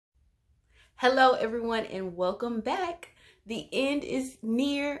Hello everyone and welcome back. The end is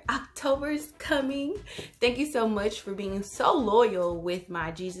near. October's coming. Thank you so much for being so loyal with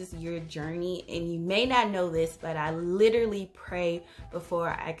my Jesus Year journey. And you may not know this, but I literally pray before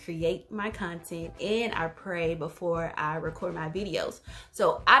I create my content and I pray before I record my videos.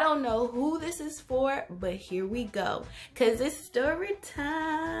 So I don't know who this is for, but here we go. Cause it's story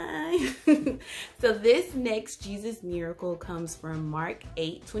time. So this next Jesus miracle comes from Mark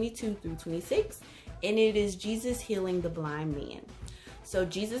 8:22-26. And it is Jesus healing the blind man. So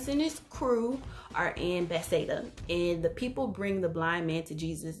Jesus and his crew are in Bethsaida, and the people bring the blind man to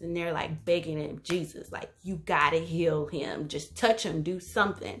Jesus, and they're like begging him, Jesus, like, you gotta heal him, just touch him, do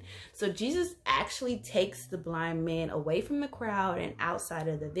something. So Jesus actually takes the blind man away from the crowd and outside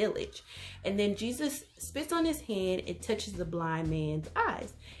of the village. And then Jesus spits on his hand and touches the blind man's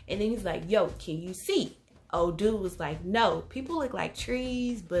eyes. And then he's like, yo, can you see? Oh, dude was like, no, people look like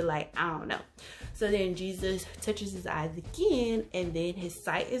trees, but like, I don't know. So then Jesus touches his eyes again, and then his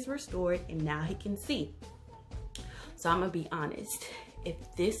sight is restored, and now he can see. So I'm gonna be honest. If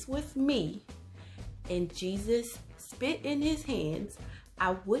this was me and Jesus spit in his hands,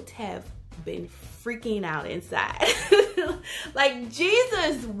 I would have been freaking out inside. Like,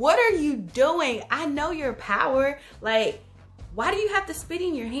 Jesus, what are you doing? I know your power. Like, why do you have to spit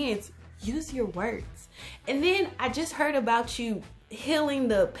in your hands? Use your words. And then I just heard about you healing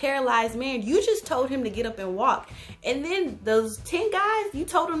the paralyzed man. You just told him to get up and walk. And then those 10 guys, you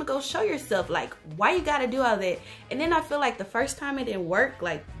told them to go show yourself. Like, why you gotta do all that? And then I feel like the first time it didn't work.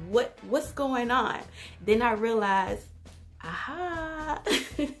 Like, what's going on? Then I realized, aha.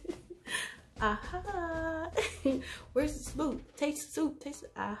 Aha. Where's the soup? Taste the soup. Taste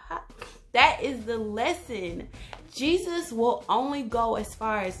it. Aha. That is the lesson. Jesus will only go as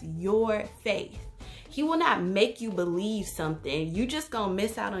far as your faith. He will not make you believe something. You just gonna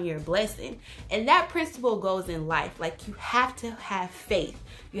miss out on your blessing. And that principle goes in life. Like, you have to have faith.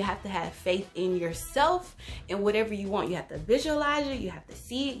 You have to have faith in yourself and whatever you want. You have to visualize it. You have to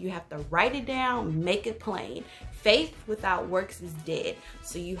see it. You have to write it down, make it plain. Faith without works is dead.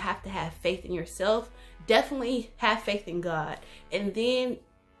 So you have to have faith in yourself. Definitely have faith in God. And then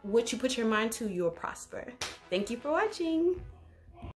what you put your mind to, you'll prosper. Thank you for watching.